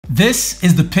This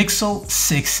is the Pixel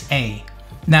 6a.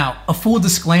 Now, a full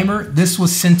disclaimer, this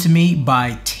was sent to me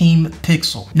by Team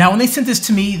Pixel. Now, when they sent this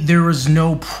to me, there was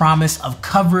no promise of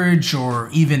coverage or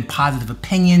even positive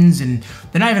opinions, and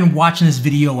they're not even watching this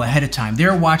video ahead of time.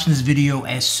 They're watching this video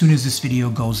as soon as this video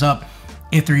goes up,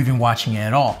 if they're even watching it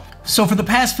at all. So for the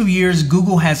past few years,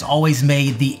 Google has always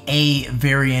made the A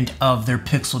variant of their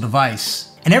Pixel device.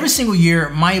 And every single year,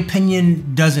 my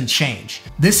opinion doesn't change.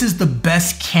 This is the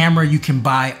best camera you can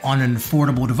buy on an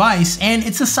affordable device, and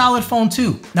it's a solid phone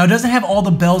too. Now, it doesn't have all the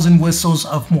bells and whistles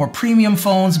of more premium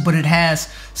phones, but it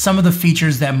has some of the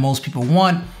features that most people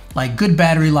want, like good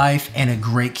battery life and a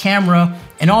great camera,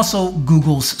 and also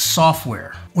Google's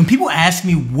software. When people ask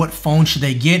me what phone should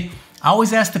they get, I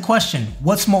always ask the question,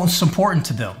 what's most important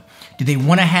to them? Do they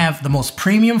want to have the most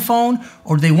premium phone,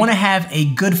 or do they want to have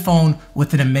a good phone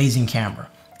with an amazing camera?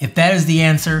 If that is the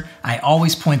answer, I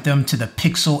always point them to the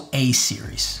Pixel A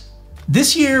series.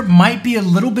 This year might be a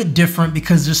little bit different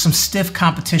because there's some stiff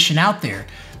competition out there.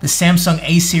 The Samsung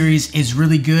A series is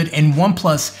really good, and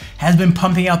OnePlus has been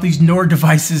pumping out these newer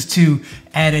devices too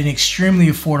at an extremely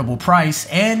affordable price,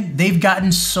 and they've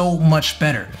gotten so much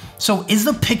better. So is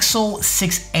the Pixel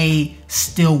 6a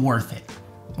still worth it?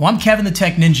 Well, I'm Kevin the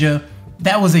Tech Ninja.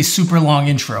 That was a super long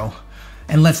intro,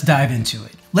 and let's dive into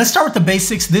it. Let's start with the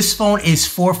basics. This phone is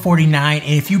 $449, and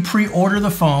if you pre-order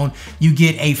the phone, you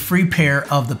get a free pair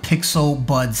of the Pixel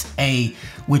Buds A,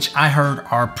 which I heard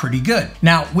are pretty good.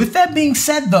 Now, with that being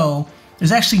said though,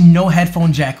 there's actually no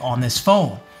headphone jack on this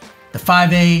phone. The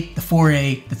 5A, the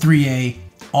 4A, the 3A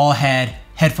all had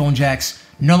headphone jacks.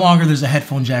 No longer there's a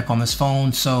headphone jack on this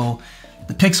phone, so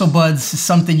the Pixel Buds is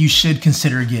something you should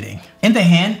consider getting. In the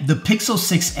hand, the Pixel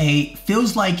 6a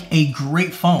feels like a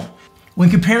great phone. When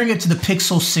comparing it to the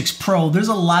Pixel 6 Pro, there's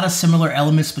a lot of similar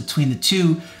elements between the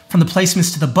two, from the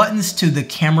placements to the buttons to the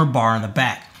camera bar on the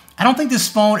back. I don't think this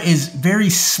phone is very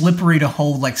slippery to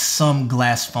hold like some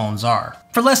glass phones are.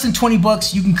 For less than 20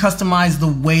 bucks, you can customize the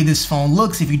way this phone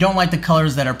looks. If you don't like the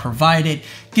colors that are provided,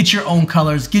 get your own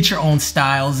colors, get your own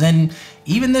styles, and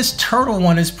even this turtle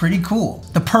one is pretty cool.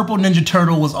 The purple Ninja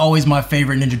Turtle was always my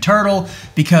favorite Ninja Turtle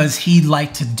because he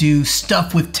liked to do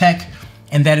stuff with tech,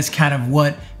 and that is kind of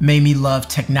what made me love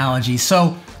technology.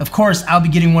 So, of course, I'll be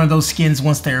getting one of those skins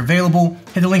once they're available.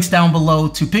 Hit the links down below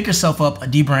to pick yourself up a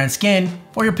D-brand skin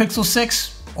for your Pixel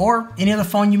 6 or any other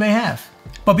phone you may have.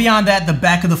 But beyond that, the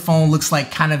back of the phone looks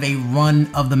like kind of a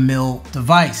run-of-the-mill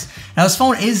device. Now, this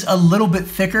phone is a little bit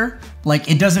thicker. Like,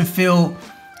 it doesn't feel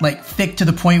like thick to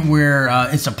the point where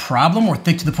it's a problem or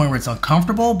thick to the point where it's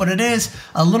uncomfortable, but it is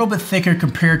a little bit thicker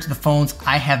compared to the phones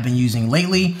I have been using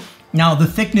lately. Now, the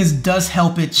thickness does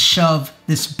help it shove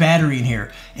this battery in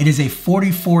here. It is a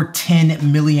 4410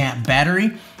 milliamp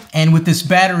battery, and with this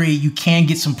battery, you can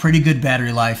get some pretty good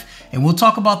battery life, and we'll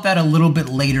talk about that a little bit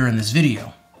later in this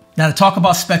video. Now, to talk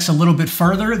about specs a little bit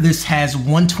further, this has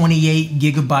 128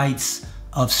 gigabytes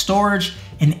of storage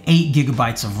and 8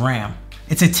 gigabytes of RAM.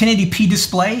 It's a 1080p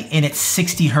display, and it's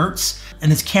 60 hertz, and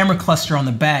this camera cluster on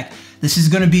the back, this is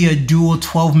gonna be a dual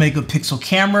 12 megapixel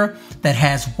camera that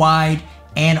has wide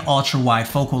and ultra wide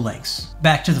focal lengths.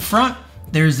 Back to the front,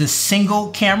 there's this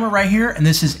single camera right here, and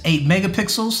this is 8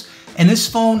 megapixels. And this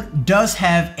phone does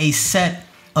have a set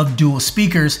of dual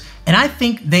speakers, and I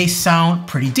think they sound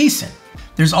pretty decent.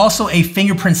 There's also a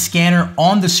fingerprint scanner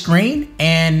on the screen,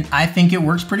 and I think it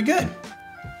works pretty good.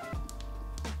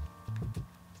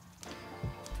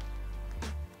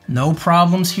 No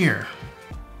problems here.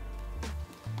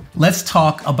 Let's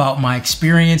talk about my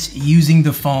experience using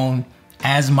the phone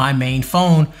as my main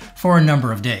phone for a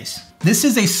number of days. This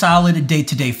is a solid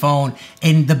day-to-day phone,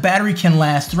 and the battery can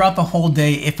last throughout the whole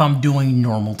day if I'm doing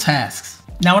normal tasks.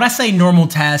 Now, when I say normal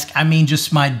task, I mean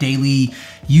just my daily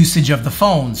usage of the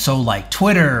phone. So like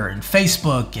Twitter and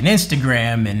Facebook and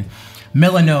Instagram and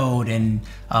Millinode and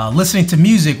listening to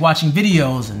music, watching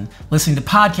videos and listening to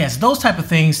podcasts, those type of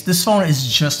things, this phone is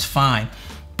just fine.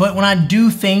 But when I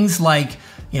do things like,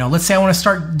 let's say I want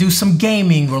to do some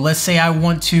gaming, or let's say I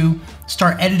want to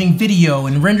start editing video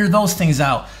and render those things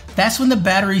out, that's when the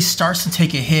battery starts to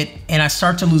take a hit and I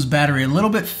start to lose battery a little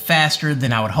bit faster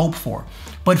than I would hope for.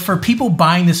 But for people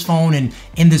buying this phone and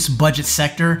in this budget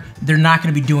sector, they're not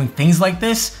going to be doing things like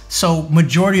this. So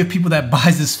majority of people that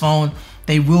buys this phone,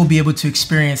 they will be able to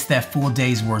experience that full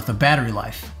day's worth of battery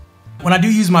life. When I do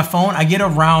use my phone, I get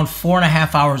around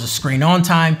 4.5 hours of screen on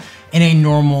time in a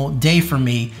normal day for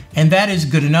me, and that is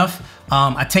good enough.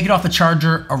 I take it off the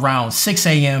charger around 6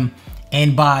 a.m.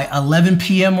 and by 11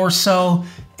 p.m. or so,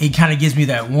 it kind of gives me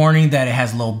that warning that it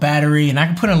has low battery, and I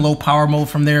can put it in low power mode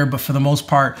from there, but for the most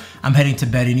part, I'm heading to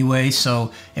bed anyway,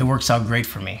 so it works out great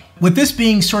for me. With this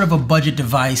being sort of a budget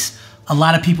device, a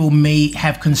lot of people may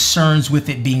have concerns with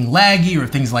it being laggy or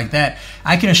things like that.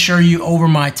 I can assure you over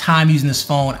my time using this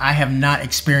phone, I have not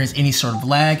experienced any sort of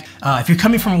lag. If you're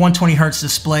coming from a 120 hertz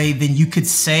display, then you could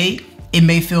say it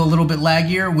may feel a little bit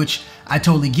laggier, which I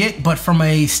totally get, but from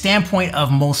a standpoint of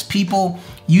most people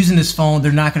using this phone,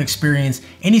 they're not gonna experience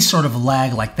any sort of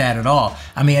lag like that at all.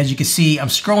 I mean, as you can see, I'm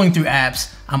scrolling through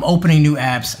apps, I'm opening new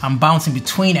apps, I'm bouncing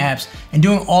between apps and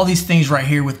doing all these things right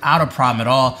here without a problem at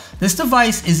all. This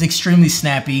device is extremely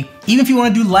snappy. Even if you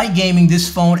wanna do light gaming, this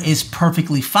phone is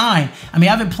perfectly fine. I mean,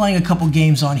 I've been playing a couple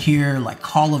games on here like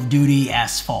Call of Duty,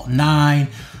 Asphalt 9,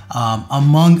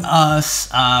 Among Us,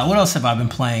 what else have I been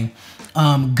playing?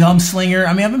 Gumslinger.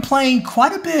 I mean, I've been playing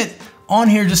quite a bit on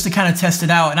here just to kind of test it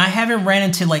out, and I haven't ran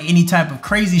into like any type of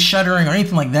crazy shuddering or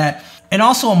anything like that. And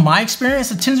also in my experience,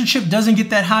 the Tensor chip doesn't get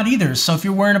that hot either. So if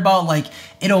you're worrying about like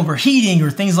it overheating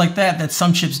or things like that, that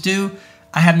some chips do,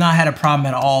 I have not had a problem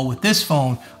at all with this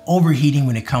phone overheating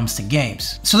when it comes to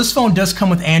games. So this phone does come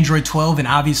with Android 12 and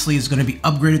obviously is going to be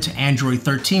upgraded to Android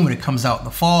 13 when it comes out in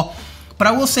the fall. But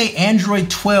I will say Android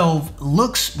 12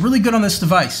 looks really good on this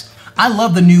device. I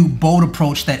love the new bold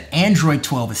approach that Android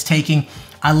 12 is taking.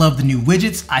 I love the new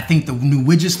widgets. I think the new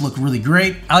widgets look really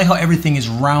great. I like how everything is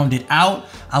rounded out.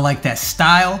 I like that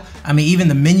style. I mean, even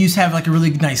the menus have like a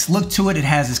really nice look to it. It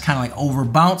has this kind of like over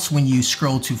bounce when you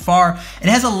scroll too far. It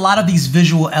has a lot of these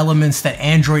visual elements that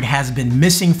Android has been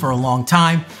missing for a long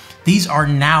time. These are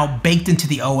now baked into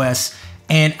the OS,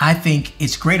 and I think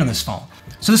it's great on this phone.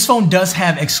 So this phone does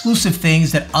have exclusive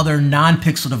things that other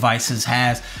non-Pixel devices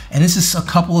has, and this is a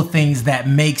couple of things that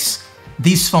makes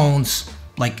these phones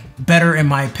like better in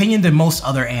my opinion than most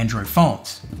other Android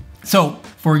phones. So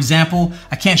for example,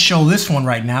 I can't show this one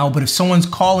right now, but if someone's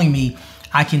calling me,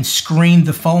 I can screen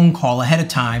the phone call ahead of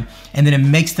time and then it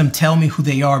makes them tell me who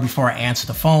they are before I answer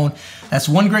the phone. That's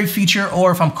one great feature. Or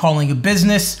if I'm calling a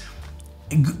business,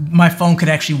 my phone could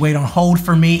actually wait on hold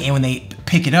for me, and when they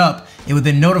pick it up, it would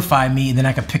then notify me and then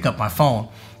I could pick up my phone.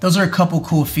 Those are a couple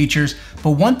cool features,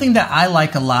 but one thing that I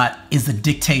like a lot is the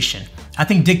dictation. I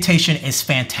think dictation is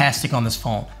fantastic on this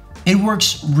phone. It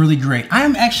works really great. I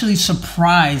am actually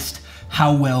surprised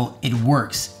how well it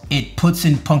works. It puts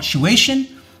in punctuation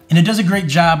and it does a great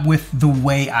job with the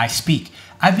way I speak.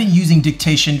 I've been using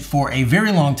dictation for a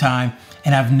very long time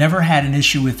and I've never had an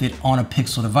issue with it on a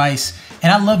Pixel device.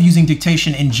 And I love using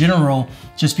dictation in general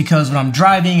just because when I'm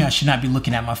driving, I should not be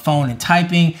looking at my phone and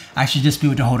typing. I should just be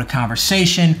able to hold a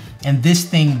conversation, and this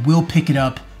thing will pick it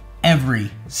up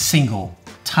every single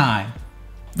time.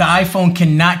 The iPhone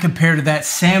cannot compare to that.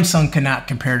 Samsung cannot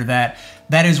compare to that.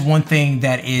 That is one thing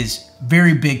that is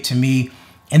very big to me.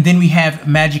 And then we have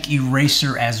Magic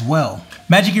Eraser as well.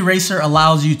 Magic Eraser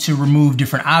allows you to remove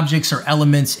different objects or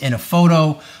elements in a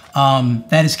photo.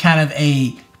 That is kind of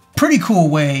a pretty cool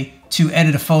way to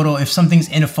edit a photo. If something's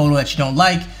in a photo that you don't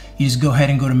like, you just go ahead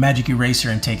and go to Magic Eraser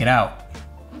and take it out.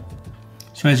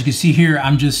 So as you can see here,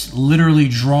 I'm just literally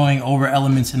drawing over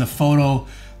elements in the photo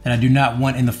that I do not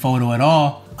want in the photo at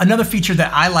all. Another feature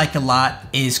that I like a lot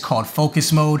is called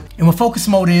focus mode. And what focus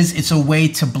mode is, it's a way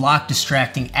to block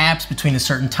distracting apps between a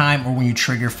certain time or when you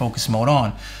trigger focus mode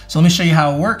on. So let me show you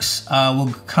how it works.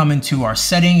 We'll come into our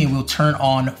setting and we'll turn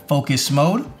on focus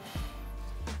mode.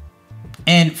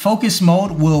 And focus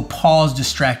mode will pause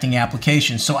distracting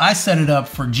applications. So I set it up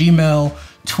for Gmail,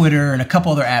 Twitter, and a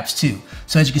couple other apps too.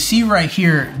 So as you can see right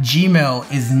here,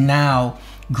 Gmail is now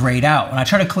grayed out. When I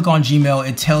try to click on Gmail,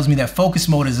 it tells me that focus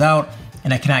mode is out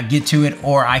and I cannot get to it,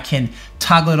 or I can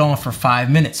toggle it on for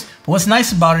 5 minutes. But what's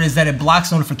nice about it is that it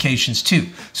blocks notifications too.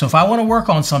 So if I want to work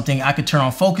on something, I could turn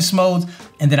on focus mode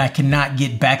and then I cannot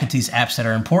get back into these apps that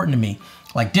are important to me.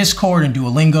 Like Discord and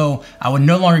Duolingo, I would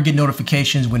no longer get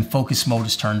notifications when focus mode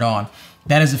is turned on.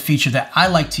 That is a feature that I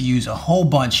like to use a whole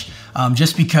bunch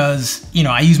just because, you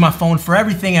know, I use my phone for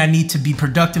everything. I need to be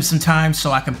productive sometimes,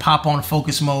 so I can pop on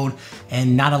focus mode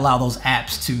and not allow those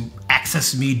apps to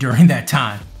access me during that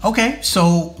time. Okay,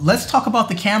 so let's talk about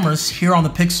the cameras here on the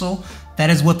Pixel. That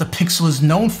is what the Pixel is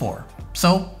known for.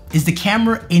 So is the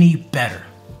camera any better?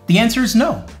 The answer is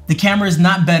no. The camera is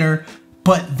not better,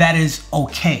 but that is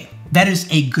okay. That is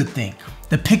a good thing.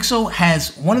 The Pixel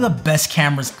has one of the best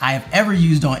cameras I have ever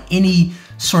used on any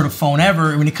sort of phone ever.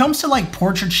 And when it comes to like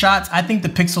portrait shots, I think the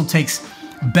Pixel takes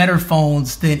better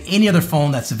phones than any other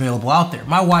phone that's available out there.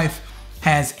 My wife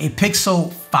has a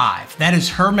Pixel 5. That is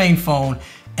her main phone.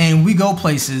 And we go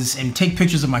places and take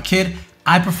pictures of my kid.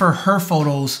 I prefer her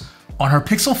photos on her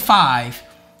Pixel 5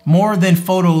 more than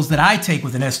photos that I take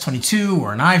with an S22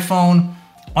 or an iPhone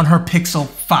on her Pixel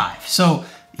 5. So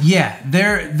yeah,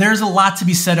 there's a lot to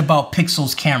be said about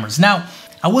Pixel's cameras. Now,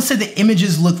 I would say the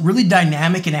images look really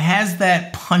dynamic and it has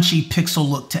that punchy pixel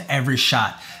look to every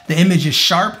shot. The image is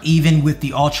sharp even with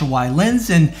the ultra wide lens,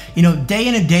 and you know, day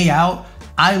in and day out,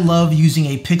 I love using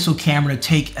a Pixel camera to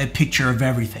take a picture of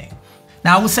everything.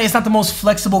 Now I would say it's not the most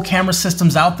flexible camera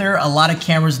systems out there. A lot of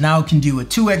cameras now can do a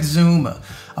 2x zoom, a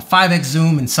 5x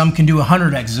zoom, and some can do a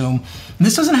 100x zoom. And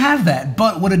this doesn't have that,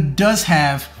 but what it does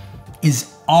have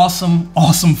is awesome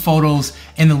photos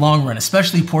in the long run,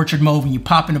 especially portrait mode. When you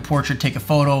pop into portrait, take a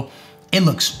photo, it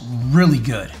looks really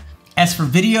good. As for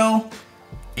video,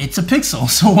 it's a Pixel.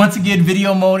 So once again,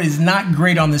 video mode is not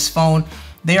great on this phone.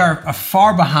 They are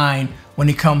far behind when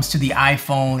it comes to the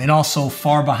iPhone, and also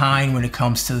far behind when it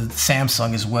comes to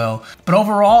Samsung as well. But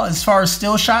overall, as far as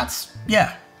still shots,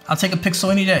 yeah, I'll take a Pixel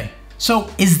any day.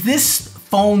 So is this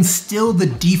phone still the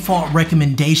default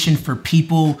recommendation for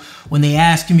people when they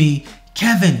ask me,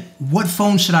 Kevin, what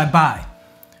phone should I buy?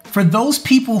 For those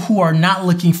people who are not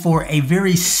looking for a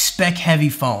very spec-heavy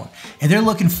phone, and they're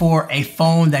looking for a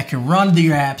phone that can run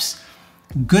their apps,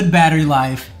 good battery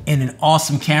life, and an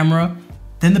awesome camera,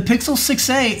 then the Pixel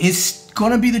 6a is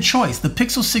gonna be the choice. The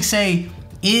Pixel 6a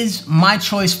is my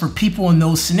choice for people in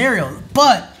those scenarios.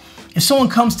 But if someone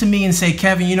comes to me and say,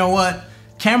 Kevin, you know what?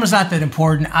 Camera's not that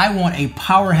important. I want a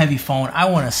power-heavy phone. I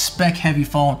want a spec-heavy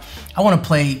phone. I wanna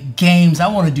play games. I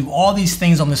wanna do all these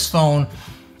things on this phone,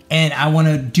 and I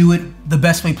wanna do it the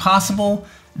best way possible,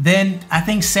 then I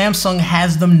think Samsung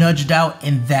has them nudged out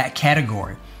in that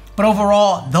category. But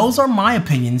overall, those are my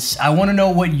opinions. I wanna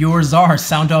know what yours are.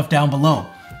 Sound off down below.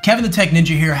 Kevin the Tech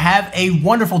Ninja here. Have a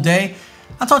wonderful day.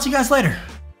 I'll talk to you guys later.